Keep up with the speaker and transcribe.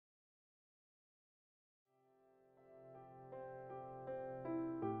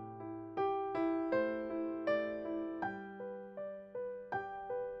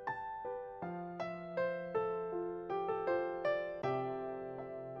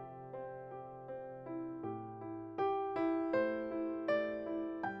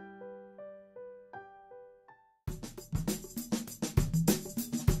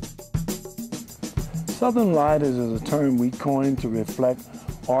Southern Riders is a term we coined to reflect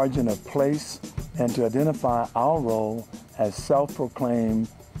origin of place and to identify our role as self-proclaimed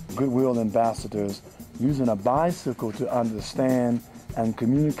goodwill ambassadors using a bicycle to understand and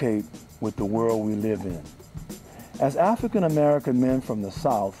communicate with the world we live in. As African American men from the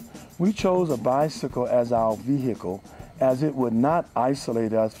South, we chose a bicycle as our vehicle as it would not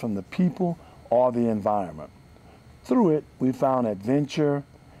isolate us from the people or the environment. Through it, we found adventure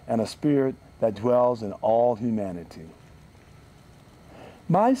and a spirit that dwells in all humanity.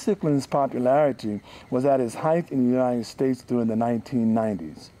 Bicycling's popularity was at its height in the United States during the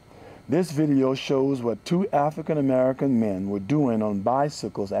 1990s. This video shows what two African American men were doing on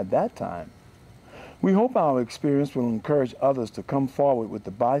bicycles at that time. We hope our experience will encourage others to come forward with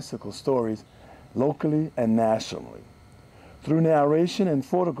the bicycle stories locally and nationally. Through narration and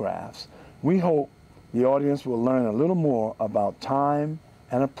photographs, we hope the audience will learn a little more about time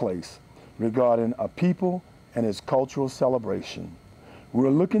and a place regarding a people and its cultural celebration.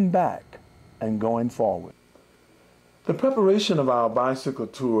 We're looking back and going forward. The preparation of our bicycle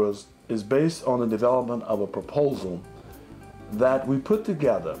tours is based on the development of a proposal that we put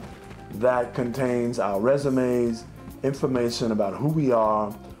together that contains our resumes, information about who we are,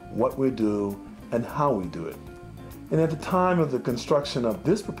 what we do, and how we do it. And at the time of the construction of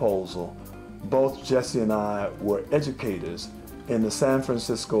this proposal, both Jesse and I were educators in the San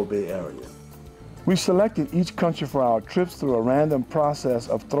Francisco Bay Area. We selected each country for our trips through a random process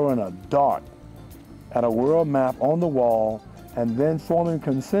of throwing a dart at a world map on the wall and then forming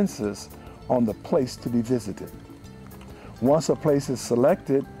consensus on the place to be visited. Once a place is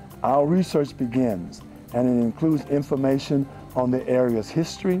selected, our research begins, and it includes information on the area's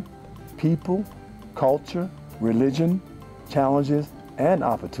history, people, culture, religion, challenges, and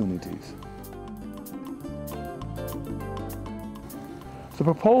opportunities. The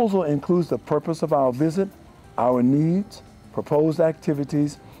proposal includes the purpose of our visit, our needs, proposed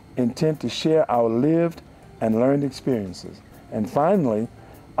activities, intent to share our lived and learned experiences, and finally,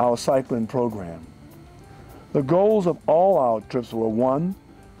 our cycling program. The goals of all our trips were: 1,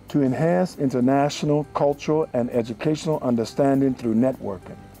 to enhance international, cultural, and educational understanding through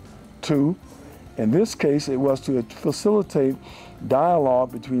networking. 2, in this case, it was to facilitate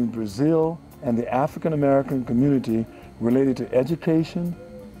dialogue between Brazil and the African American community related to education,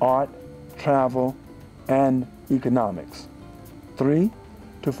 art, travel, and economics. 3,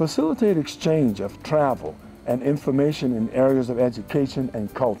 to facilitate exchange of travel and information in areas of education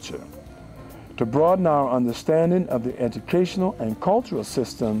and culture. To broaden our understanding of the educational and cultural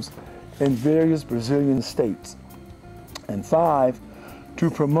systems in various Brazilian states. And 5,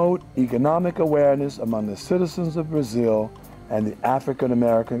 to promote economic awareness among the citizens of Brazil and the African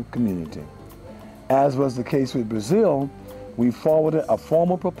American community. As was the case with Brazil, we forwarded a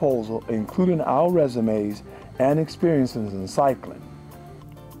formal proposal including our resumes and experiences in cycling.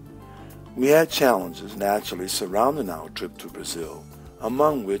 We had challenges naturally surrounding our trip to Brazil,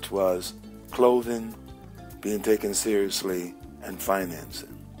 among which was clothing, being taken seriously, and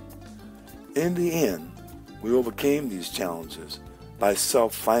financing. In the end, we overcame these challenges by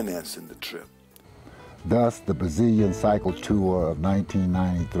self-financing the trip. Thus, the Brazilian cycle tour of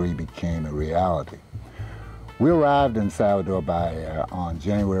 1993 became a reality. We arrived in Salvador Bahia on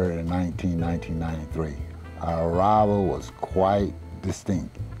January 19, 1993. Our arrival was quite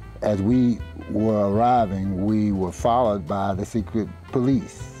distinct. As we were arriving, we were followed by the secret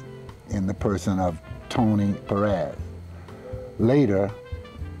police in the person of Tony Perez. Later,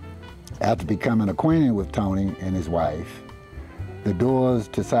 after becoming acquainted with Tony and his wife, the doors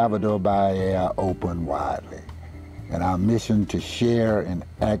to Salvador Bahia opened widely, and our mission to share and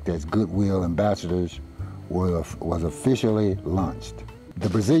act as goodwill ambassadors was officially launched. The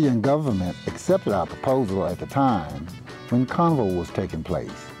Brazilian government accepted our proposal at the time when Carnival was taking place.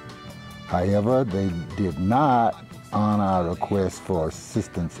 However, they did not honor our request for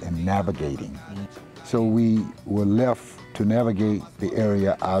assistance in navigating. So we were left to navigate the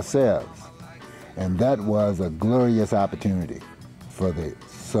area ourselves. And that was a glorious opportunity for the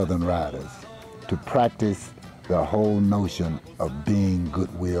Southern Riders to practice the whole notion of being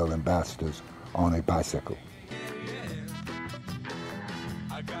goodwill ambassadors on a bicycle.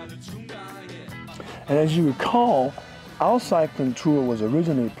 And as you recall, our cycling tour was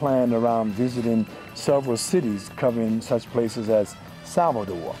originally planned around visiting several cities covering such places as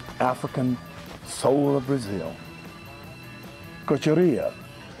Salvador, African soul of Brazil; Cocharia,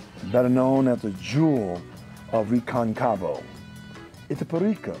 better known as the jewel of Reconcavo;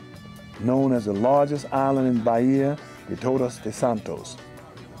 Itaparica, known as the largest island in Bahia de Todos de Santos;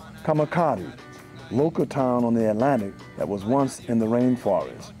 Camacari, local town on the Atlantic that was once in the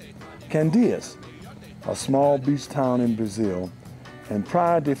rainforest; Candeias, a small beach town in Brazil, and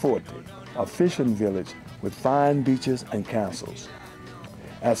Praia de Forte, a fishing village with fine beaches and castles.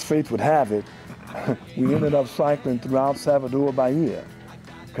 As fate would have it, we ended up cycling throughout Salvador Bahia,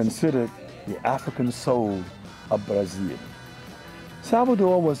 considered the African soul of Brazil.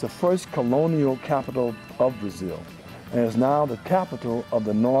 Salvador was the first colonial capital of Brazil and is now the capital of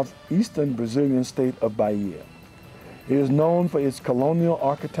the northeastern Brazilian state of Bahia. It is known for its colonial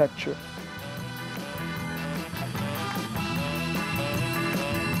architecture,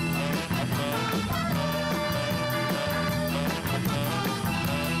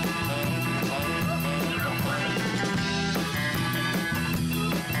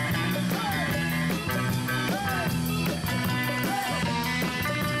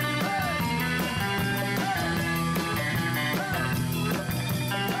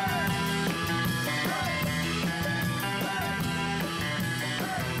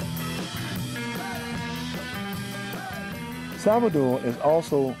 Salvador is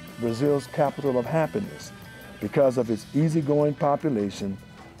also Brazil's capital of happiness because of its easygoing population,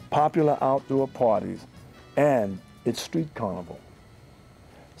 popular outdoor parties, and its street carnival.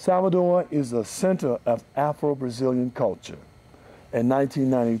 Salvador is the center of Afro-Brazilian culture. In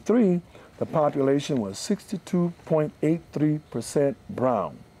 1993, the population was 62.83%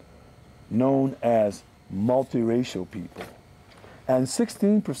 brown, known as multiracial people, and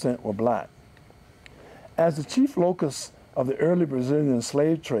 16% were black. As the chief locus of the early Brazilian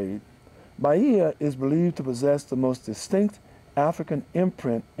slave trade, Bahia is believed to possess the most distinct African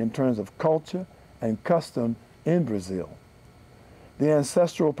imprint in terms of culture and custom in Brazil. The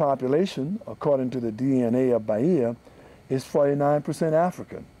ancestral population, according to the DNA of Bahia, is 49%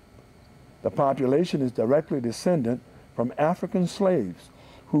 African. The population is directly descendant from African slaves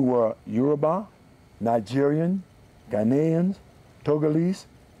who were Yoruba, Nigerian, Ghanaians, Togolese,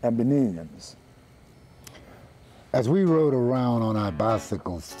 and Beninans. As we rode around on our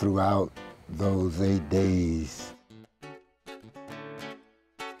bicycles throughout those 8 days,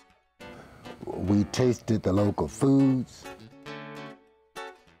 we tasted the local foods,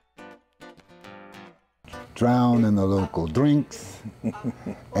 drowned in the local drinks,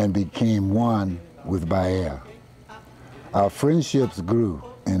 and became one with Bahia. Our friendships grew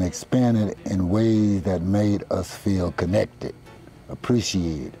and expanded in ways that made us feel connected,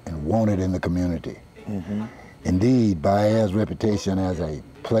 appreciated, and wanted in the community. Indeed, Bahia's reputation as a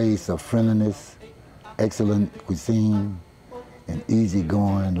place of friendliness, excellent cuisine, and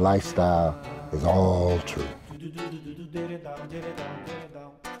easygoing lifestyle is all true.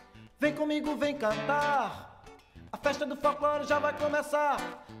 Vem comigo, vem cantar. A festa do folclore já vai começar.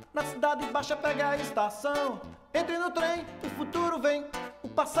 Na cidade baixa pega a estação. Entre no trem, o futuro vem. O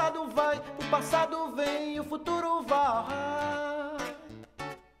passado vai, o passado vem, o futuro vai.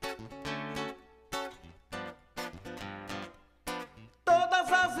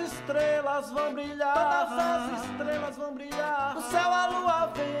 Todas as estrelas vão brilhar. Todas as estrelas vão brilhar. No céu a lua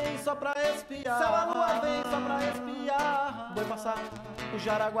vem só pra espiar. No céu a lua vem só pra espiar. O boi passar, o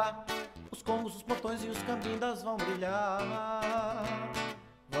jaraguá, os congos, os pontões e os cambindas vão brilhar.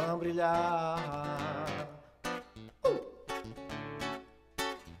 Vão brilhar.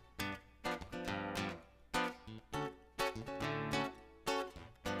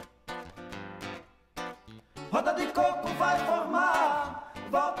 Roda de coco vai formar,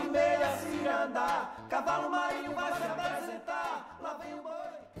 volta e meia se andar, cavalo marinho vai se apresentar, lá vem o boi.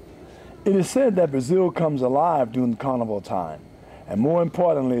 It is said that Brazil comes alive during carnival time, and more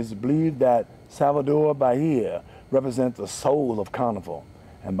importantly, it's believed that Salvador Bahia represents the soul of carnival.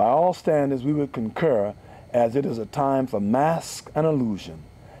 And by all standards, we would concur, as it is a time for mask and illusion,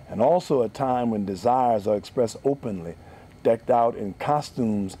 and also a time when desires are expressed openly, decked out in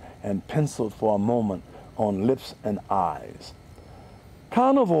costumes and penciled for a moment on lips and eyes.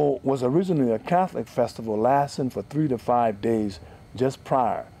 Carnival was originally a Catholic festival lasting for 3 to 5 days just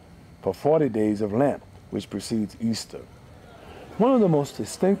prior, for 40 days of Lent, which precedes Easter. One of the most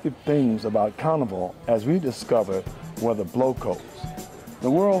distinctive things about Carnival, as we discovered, were the blocos. The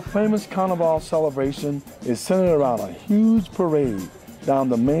world-famous Carnival celebration is centered around a huge parade down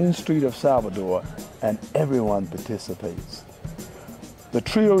the main street of Salvador, and everyone participates. The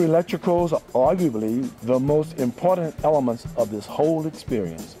trio electricos are arguably the most important elements of this whole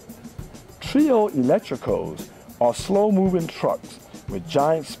experience. Trio electricos are slow-moving trucks with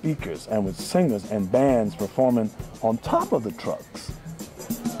giant speakers and with singers and bands performing on top of the trucks.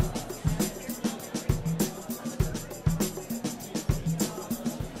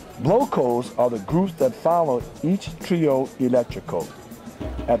 Blocos are the groups that follow each trio electrico.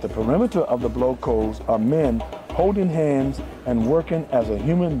 At the perimeter of the blocos are men holding hands and working as a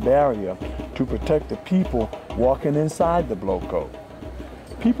human barrier to to protect the people walking inside the Bloco.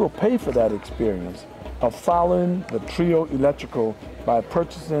 People pay for that experience of following the trio electrical by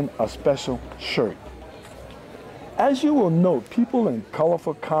purchasing a special shirt. As you will note, people in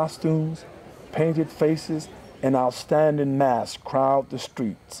colorful costumes, painted faces, and outstanding masks crowd the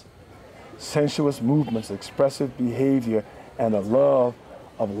streets. Sensuous movements, expressive behavior, and a love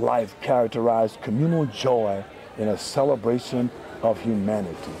of life characterize communal joy in a celebration of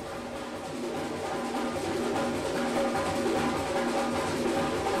humanity.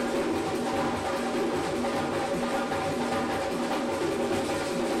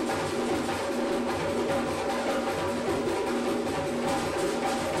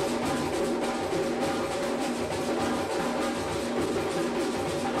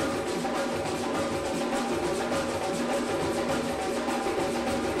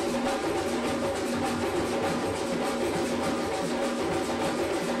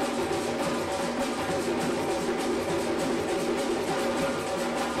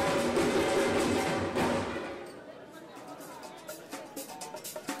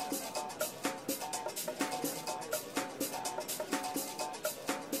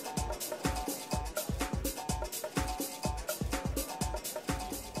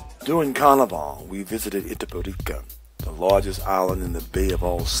 During Carnival, we visited Itaparica, the largest island in the Bay of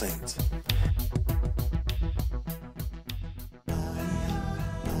All Saints.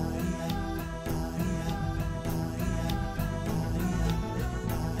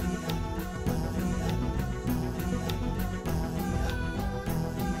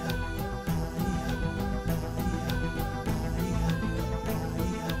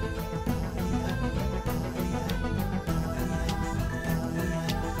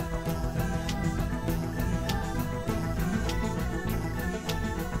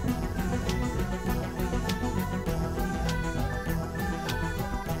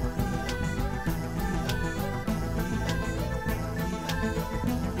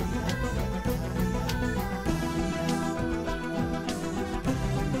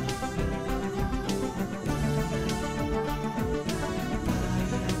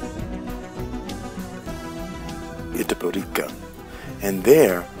 Itaparica, and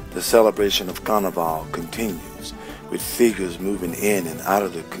there the celebration of Carnival continues, with figures moving in and out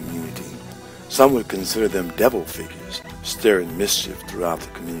of the community. Some would consider them devil figures, stirring mischief throughout the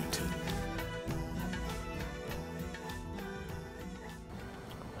community.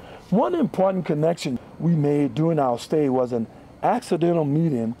 One important connection we made during our stay was an accidental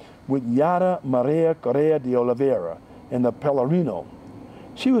meeting with Yara Maria Correa de Oliveira in the Pelourinho.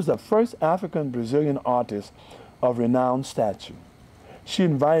 She was the first African-Brazilian artist of renowned stature. She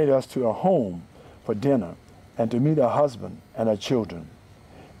invited us to her home for dinner and to meet her husband and her children.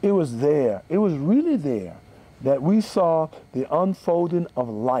 It was really there, that we saw the unfolding of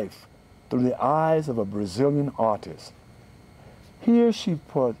life through the eyes of a Brazilian artist. Here she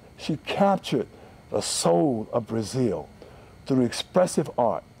captured the soul of Brazil through expressive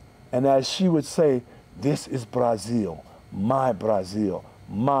art, and as she would say, "This is Brazil, my Bahia."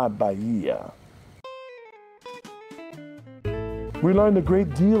 We learned a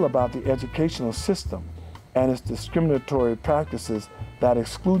great deal about the educational system and its discriminatory practices that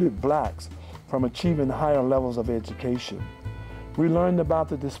excluded blacks from achieving higher levels of education. We learned about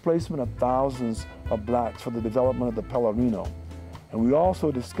the displacement of thousands of blacks for the development of the Pelourinho. And we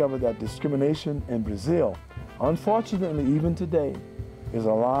also discovered that discrimination in Brazil, unfortunately even today, is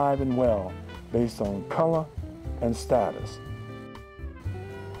alive and well based on color and status.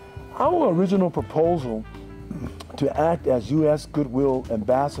 Our original proposal to act as U.S. Goodwill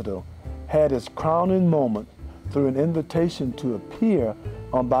Ambassador had its crowning moment through an invitation to appear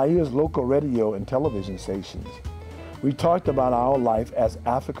on Bahia's local radio and television stations. We talked about our life as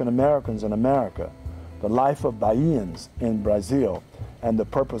African Americans in America, the life of Bahians in Brazil, and the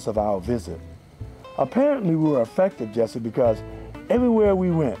purpose of our visit. Apparently we were effective, Jesse, because everywhere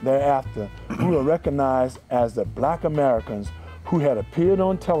we went thereafter, we were recognized as the Black Americans who had appeared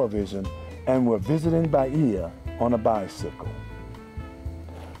on television and were visiting Bahia on a bicycle.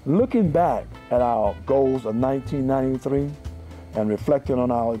 Looking back at our goals of 1993 and reflecting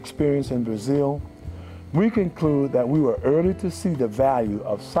on our experience in Brazil, we conclude that we were early to see the value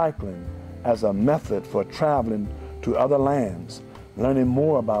of cycling as a method for traveling to other lands, learning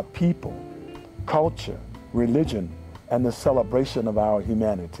more about people, culture, religion, and the celebration of our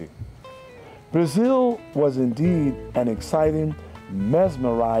humanity. Brazil was indeed an exciting,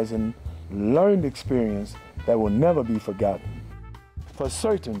 mesmerizing, learned experience that will never be forgotten. For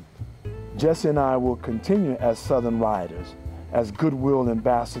certain, Jesse and I will continue as Southern Riders, as Goodwill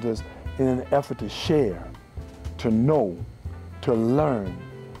Ambassadors in an effort to share, to know, to learn,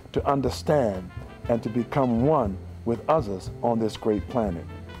 to understand and to become one with others on this great planet.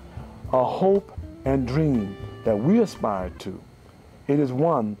 A hope and dream that we aspire to. It is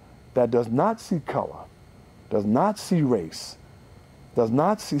one that does not see color, does not see race, does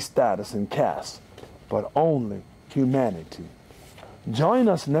not see status and caste, but only humanity. Join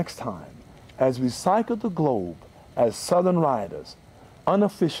us next time as we cycle the globe as Southern Riders,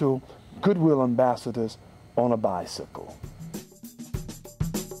 unofficial Goodwill ambassadors on a bicycle.